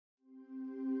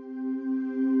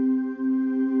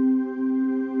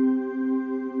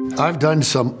I've done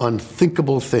some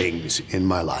unthinkable things in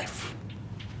my life.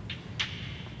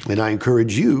 And I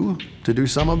encourage you to do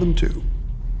some of them too.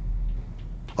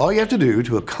 All you have to do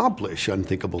to accomplish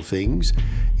unthinkable things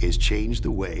is change the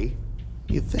way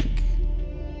you think.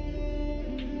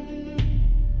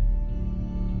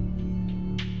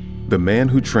 The man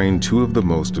who trained two of the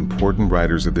most important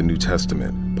writers of the New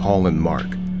Testament, Paul and Mark,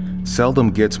 seldom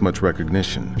gets much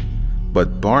recognition.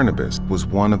 But Barnabas was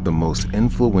one of the most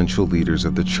influential leaders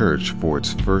of the church for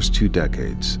its first 2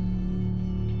 decades.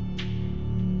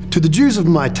 To the Jews of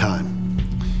my time,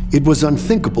 it was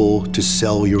unthinkable to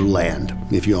sell your land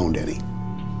if you owned any.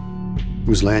 It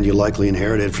was land you likely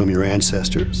inherited from your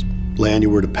ancestors, land you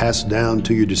were to pass down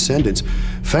to your descendants.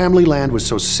 Family land was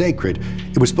so sacred,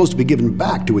 it was supposed to be given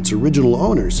back to its original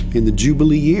owners in the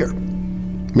Jubilee year.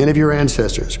 Many of your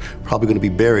ancestors are probably going to be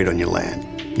buried on your land.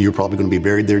 You're probably going to be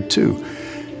buried there too.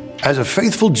 As a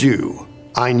faithful Jew,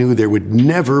 I knew there would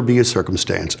never be a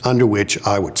circumstance under which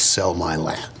I would sell my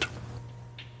land.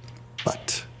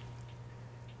 But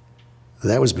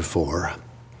that was before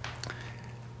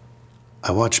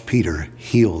I watched Peter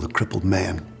heal the crippled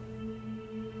man.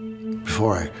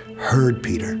 Before I heard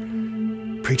Peter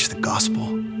preach the gospel.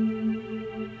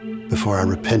 Before I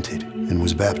repented and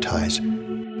was baptized.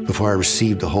 Before I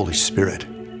received the Holy Spirit.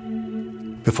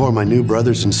 Before my new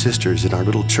brothers and sisters in our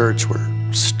little church were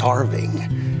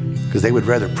starving because they would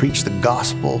rather preach the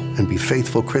gospel and be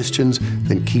faithful Christians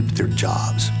than keep their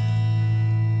jobs.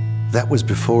 That was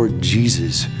before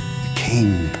Jesus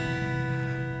became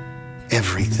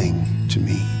everything to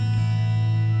me.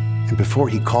 And before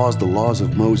he caused the laws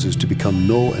of Moses to become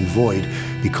null and void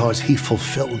because he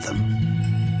fulfilled them.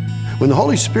 When the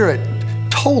Holy Spirit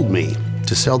told me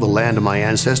to sell the land of my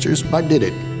ancestors, I did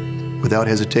it without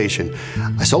hesitation.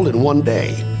 I sold it in 1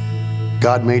 day.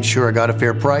 God made sure I got a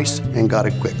fair price and got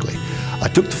it quickly. I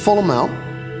took the full amount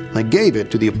and I gave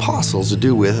it to the apostles to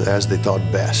do with as they thought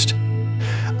best.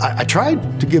 I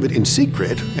tried to give it in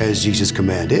secret as Jesus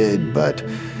commanded, but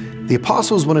the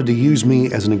apostles wanted to use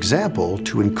me as an example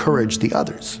to encourage the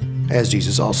others, as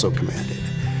Jesus also commanded.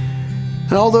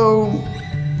 And although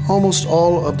almost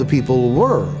all of the people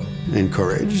were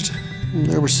encouraged,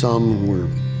 there were some who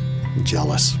were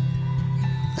jealous,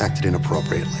 acted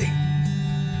inappropriately.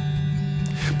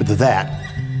 But that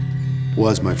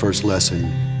was my first lesson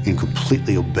in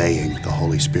completely obeying the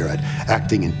Holy Spirit,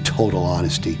 acting in total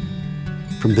honesty.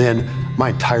 From then, my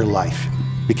entire life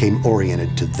became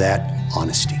oriented to that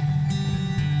honesty.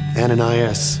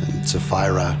 Ananias and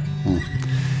Sapphira,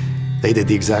 they did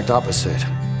the exact opposite,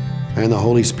 and the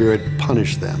Holy Spirit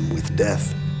punished them with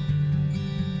death.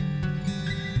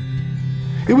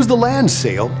 It was the land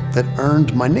sale that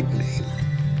earned my nickname.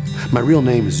 My real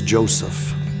name is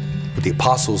Joseph, but the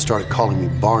apostles started calling me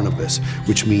Barnabas,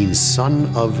 which means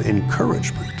son of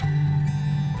encouragement.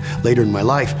 Later in my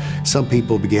life, some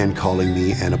people began calling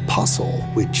me an apostle,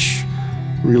 which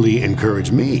really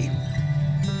encouraged me.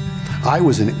 I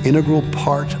was an integral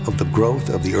part of the growth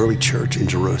of the early church in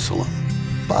Jerusalem,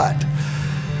 but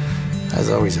I was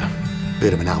always a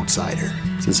bit of an outsider,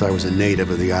 since I was a native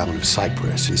of the island of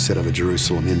Cyprus instead of a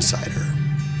Jerusalem insider.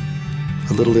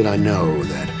 Little did I know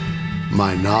that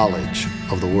my knowledge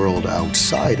of the world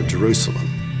outside of Jerusalem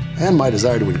and my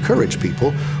desire to encourage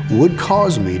people would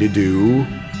cause me to do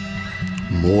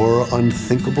more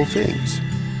unthinkable things.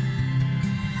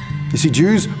 You see,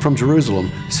 Jews from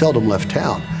Jerusalem seldom left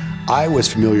town. I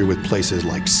was familiar with places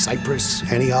like Cyprus,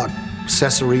 Antioch,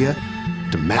 Caesarea,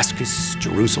 Damascus,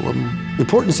 Jerusalem,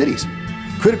 important cities,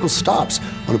 critical stops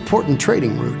on important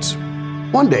trading routes.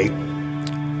 One day,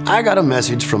 I got a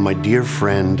message from my dear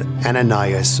friend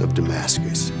Ananias of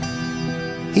Damascus.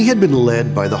 He had been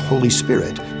led by the Holy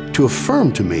Spirit to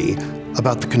affirm to me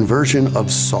about the conversion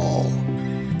of Saul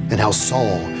and how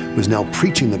Saul was now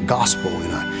preaching the gospel in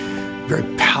a very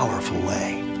powerful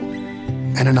way.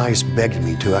 Ananias begged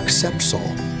me to accept Saul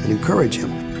and encourage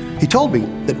him. He told me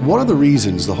that one of the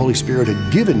reasons the Holy Spirit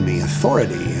had given me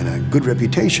authority and a good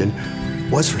reputation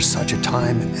was for such a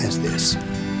time as this.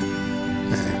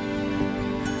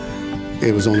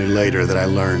 It was only later that I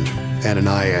learned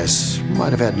Ananias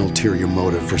might have had an ulterior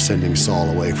motive for sending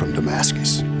Saul away from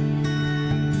Damascus.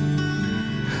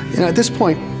 At this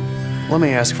point, let me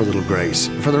ask for a little grace.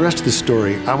 For the rest of the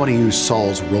story, I want to use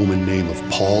Saul's Roman name of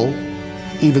Paul,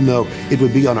 even though it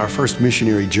would be on our first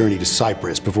missionary journey to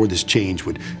Cyprus before this change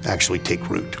would actually take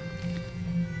root.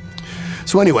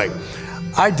 So anyway,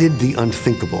 I did the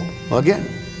unthinkable again.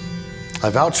 I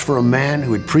vouched for a man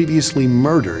who had previously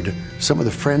murdered some of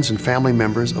the friends and family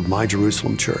members of my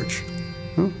Jerusalem church.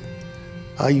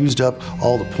 I used up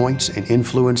all the points and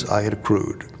influence I had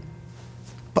accrued.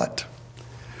 But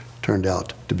turned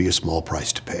out to be a small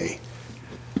price to pay.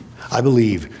 I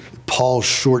believe Paul's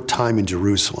short time in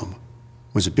Jerusalem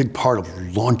was a big part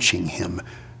of launching him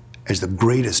as the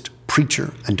greatest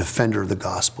preacher and defender of the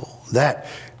gospel. That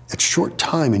short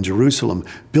time in Jerusalem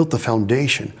built the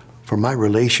foundation for my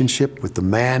relationship with the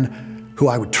man who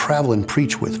I would travel and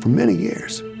preach with for many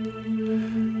years.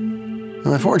 And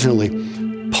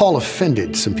unfortunately, Paul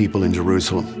offended some people in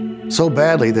Jerusalem so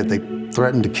badly that they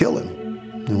threatened to kill him.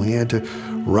 And we had to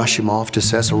rush him off to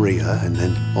Caesarea and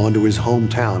then on to his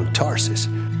hometown of Tarsus.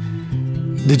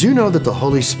 Did you know that the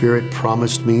Holy Spirit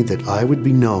promised me that I would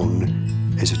be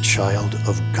known as a child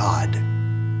of God?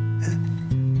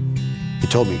 He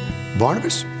told me,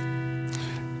 Barnabas,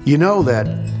 you know that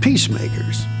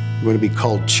peacemakers are going to be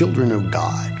called children of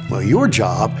God. Well, your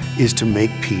job is to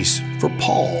make peace for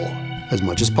Paul as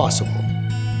much as possible.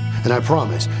 And I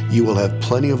promise you will have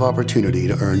plenty of opportunity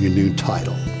to earn your new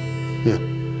title. Yeah.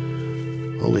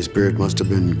 Holy Spirit must have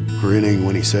been grinning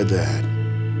when he said that.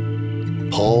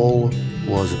 Paul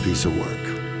was a piece of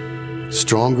work.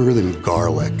 Stronger than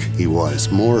garlic, he was.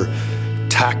 More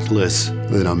tactless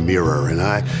than a mirror. And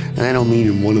I don't mean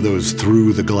in one of those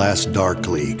through the glass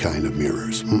darkly kind of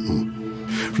mirrors.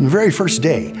 From the very first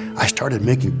day, I started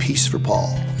making peace for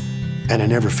Paul. And I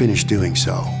never finished doing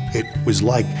so. It was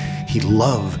like he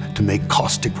loved to make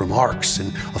caustic remarks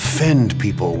and offend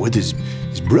people with his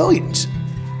brilliance.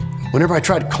 Whenever I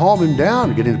tried to calm him down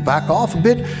and get him to back off a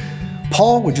bit,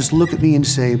 Paul would just look at me and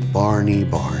say, Barney,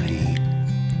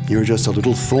 you're just a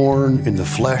little thorn in the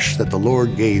flesh that the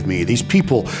Lord gave me. These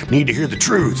people need to hear the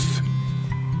truth.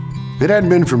 If it hadn't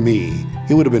been for me,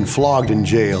 he would have been flogged and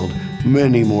jailed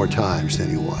many more times than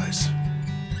he was.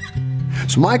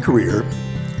 So my career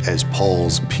as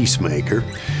Paul's peacemaker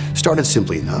started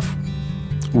simply enough.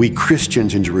 We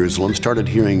Christians in Jerusalem started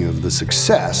hearing of the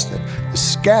success that the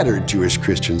scattered Jewish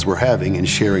Christians were having in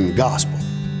sharing the gospel.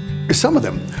 Some of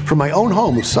them, from my own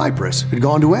home of Cyprus, had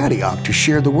gone to Antioch to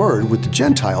share the word with the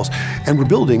Gentiles and were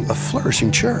building a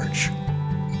flourishing church.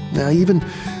 Now, even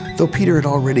though Peter had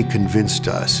already convinced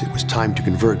us it was time to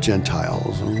convert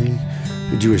Gentiles,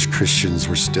 the Jewish Christians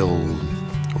were still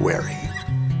wary.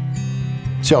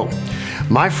 So,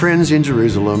 my friends in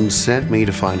Jerusalem sent me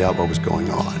to find out what was going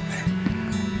on.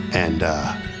 And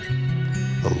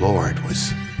the Lord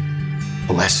was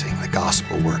blessing the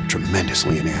gospel work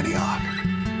tremendously in Antioch.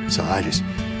 So I just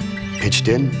pitched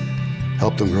in,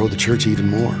 helped them grow the church even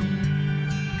more.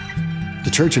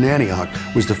 The church in Antioch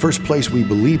was the first place we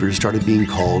believers started being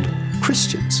called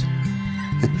Christians.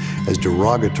 As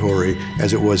derogatory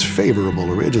as it was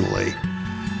favorable originally.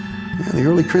 The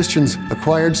early Christians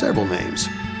acquired several names,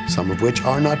 some of which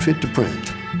are not fit to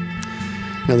print.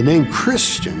 Now, the name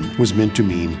Christian was meant to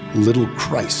mean little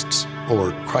Christs,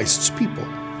 or Christ's people.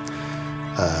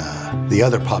 The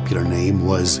other popular name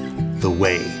was the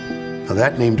Way. Now,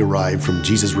 that name derived from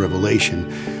Jesus' revelation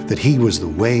that he was the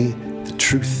way, the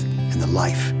truth, and the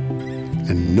life.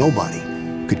 And nobody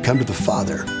could come to the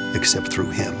Father except through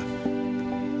him.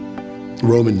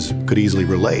 Romans could easily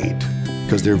relate,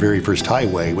 because their very first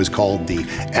highway was called the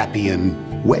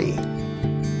Appian Way.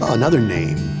 Another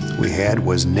name we had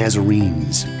was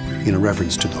Nazarenes, in a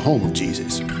reference to the home of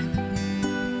Jesus.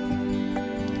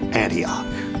 Antioch.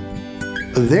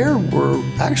 There were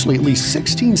actually at least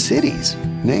 16 cities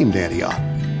named Antioch,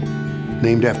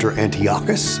 named after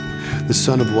Antiochus, the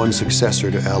son of one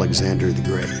successor to Alexander the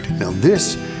Great. Now,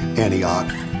 this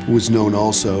Antioch was known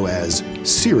also as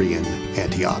Syrian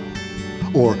Antioch,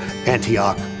 or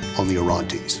Antioch on the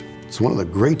Orontes. It's one of the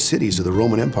great cities of the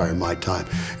Roman Empire in my time.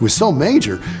 It was so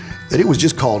major that it was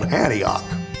just called Antioch,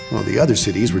 while the other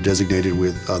cities were designated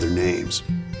with other names.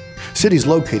 Cities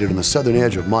located on the southern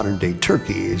edge of modern-day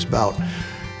Turkey is about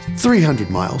 300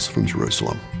 miles from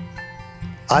Jerusalem.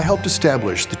 I helped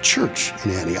establish the church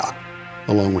in Antioch,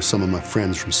 along with some of my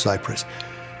friends from Cyprus.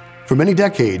 For many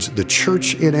decades, the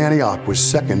church in Antioch was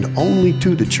second only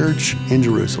to the church in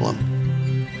Jerusalem.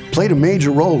 Played a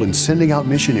major role in sending out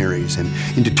missionaries and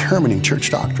in determining church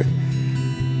doctrine.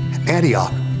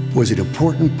 Antioch was an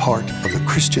important part of the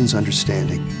Christians'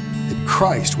 understanding that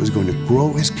Christ was going to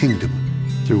grow his kingdom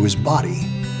through his body,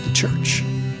 the church.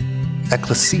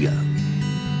 Ecclesia,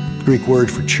 the Greek word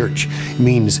for church,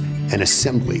 means an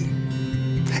assembly.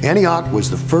 Antioch was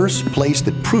the first place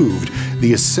that proved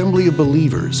the assembly of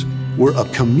believers were a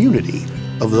community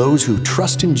of those who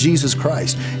trust in Jesus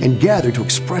Christ and gather to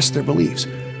express their beliefs,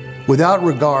 without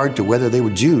regard to whether they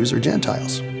were Jews or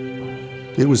Gentiles.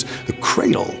 It was the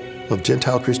cradle of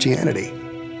Gentile Christianity.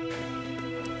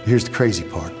 Here's the crazy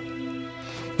part.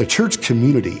 The church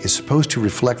community is supposed to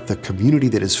reflect the community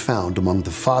that is found among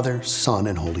the Father, Son,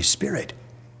 and Holy Spirit.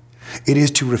 It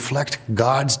is to reflect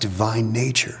God's divine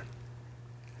nature.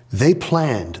 They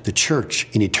planned the church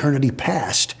in eternity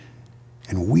past,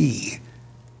 and we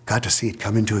got to see it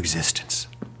come into existence.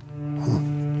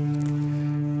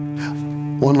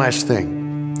 One last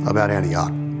thing about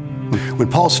Antioch. When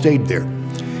Paul stayed there,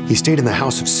 he stayed in the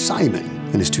house of Simon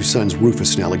and his two sons,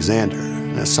 Rufus and Alexander.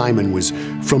 Now, Simon was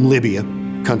from Libya,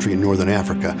 country in northern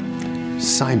Africa.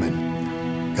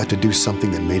 Simon got to do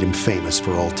something that made him famous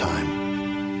for all time.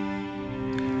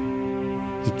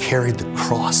 He carried the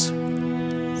cross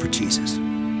for Jesus.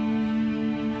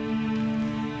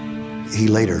 He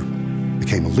later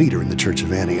became a leader in the church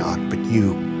of Antioch, but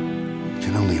you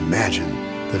can only imagine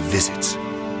the visits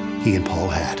he and Paul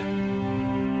had.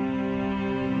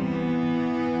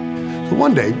 So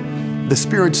one day, the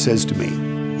Spirit says to me,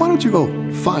 "Why don't you go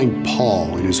find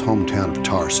Paul in his hometown of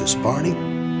Tarsus, Barney?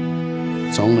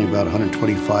 It's only about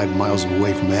 125 miles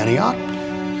away from Antioch.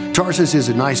 Tarsus is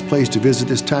a nice place to visit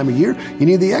this time of year. You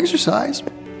need the exercise."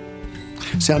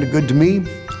 Sounded good to me,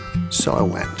 so I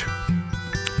went.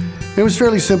 It was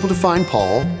fairly simple to find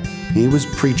Paul. He was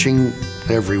preaching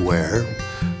everywhere,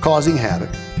 causing havoc.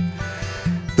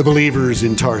 The believers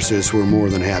in Tarsus were more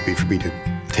than happy for me to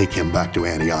take him back to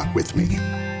Antioch with me.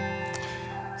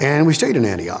 And we stayed in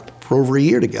Antioch for over a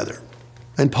year together.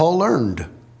 And Paul learned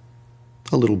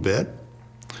a little bit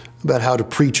about how to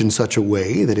preach in such a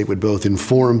way that it would both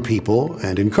inform people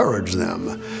and encourage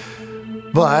them.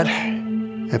 But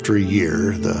after a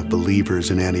year, the believers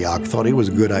in Antioch thought it was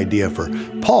a good idea for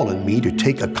Paul and me to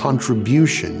take a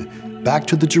contribution back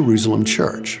to the Jerusalem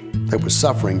church that was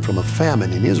suffering from a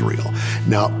famine in Israel.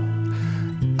 Now,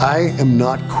 I am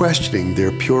not questioning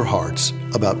their pure hearts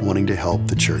about wanting to help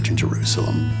the church in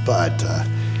Jerusalem, but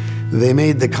they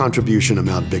made the contribution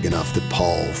amount big enough that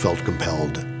Paul felt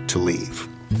compelled to leave.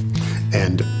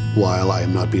 And while I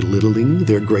am not belittling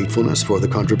their gratefulness for the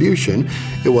contribution,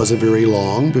 it wasn't very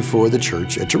long before the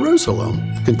church at Jerusalem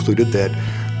concluded that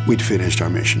we'd finished our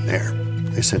mission there.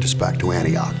 They sent us back to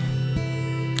Antioch.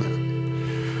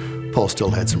 Paul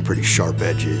still had some pretty sharp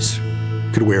edges,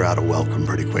 could wear out a welcome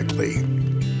pretty quickly.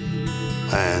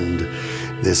 And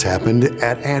this happened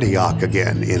at Antioch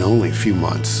again in only a few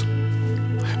months.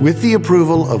 With the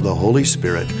approval of the Holy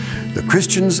Spirit, the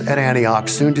Christians at Antioch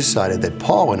soon decided that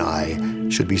Paul and I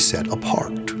should be set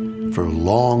apart for a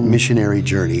long missionary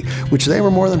journey, which they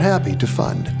were more than happy to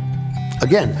fund.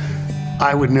 Again,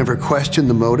 I would never question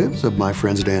the motives of my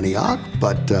friends at Antioch,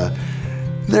 but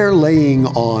their laying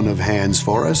on of hands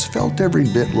for us felt every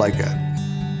bit like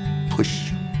a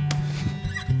push.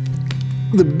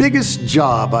 The biggest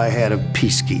job I had of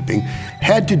peacekeeping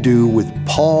had to do with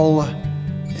Paul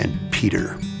and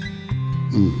Peter.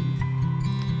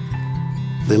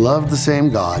 They loved the same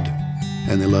God,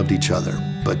 and they loved each other,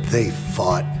 but they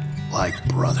fought like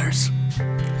brothers.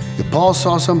 If Paul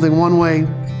saw something one way,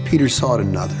 Peter saw it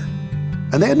another.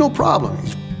 And they had no problem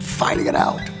fighting it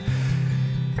out.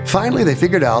 Finally, they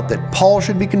figured out that Paul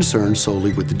should be concerned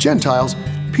solely with the Gentiles,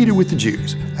 Peter with the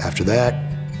Jews. After that,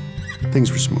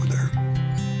 things were smoother.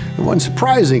 The one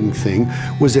surprising thing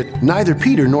was that neither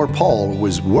Peter nor Paul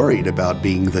was worried about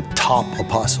being the top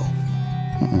apostle.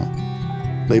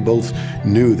 They both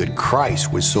knew that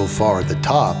Christ was so far at the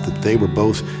top that they were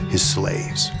both his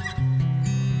slaves.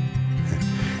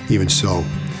 Even so,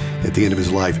 at the end of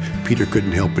his life, Peter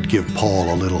couldn't help but give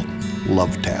Paul a little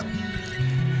love tap.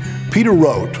 Peter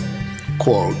wrote,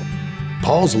 quote,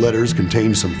 "Paul's letters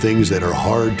contain some things that are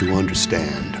hard to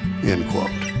understand," end quote.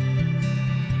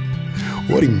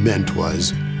 What he meant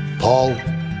was, "Paul,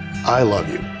 I love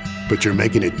you, but you're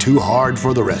making it too hard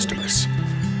for the rest of us.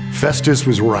 Festus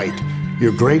was right.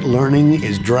 Your great learning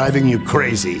is driving you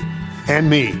crazy, and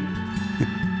me."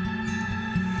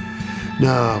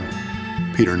 Now,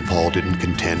 Peter and Paul didn't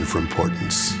contend for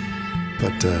importance,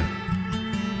 but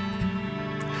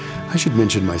I should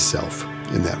mention myself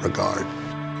in that regard.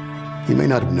 You may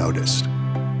not have noticed,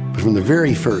 but from the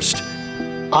very first,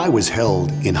 I was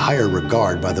held in higher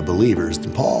regard by the believers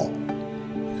than Paul.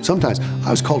 Sometimes I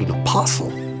was called an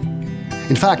apostle.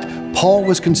 In fact, Paul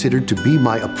was considered to be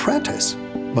my apprentice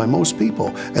by most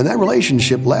people, and that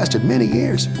relationship lasted many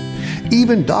years.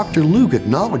 Even Dr. Luke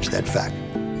acknowledged that fact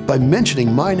by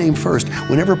mentioning my name first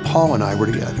whenever Paul and I were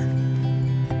together.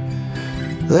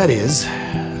 That is,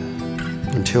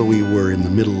 until we were in the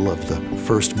middle of the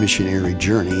first missionary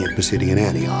journey at Pisidian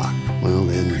Antioch. Well,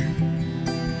 then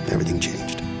everything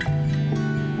changed.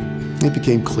 It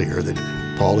became clear that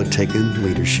Paul had taken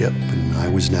leadership and I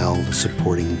was now the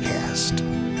supporting cast.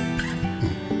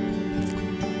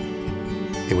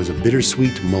 It was a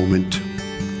bittersweet moment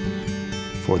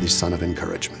for the son of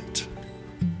encouragement.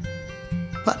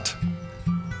 But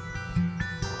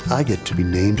I get to be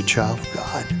named a child of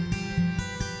God.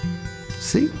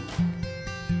 See?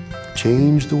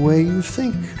 Change the way you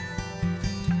think.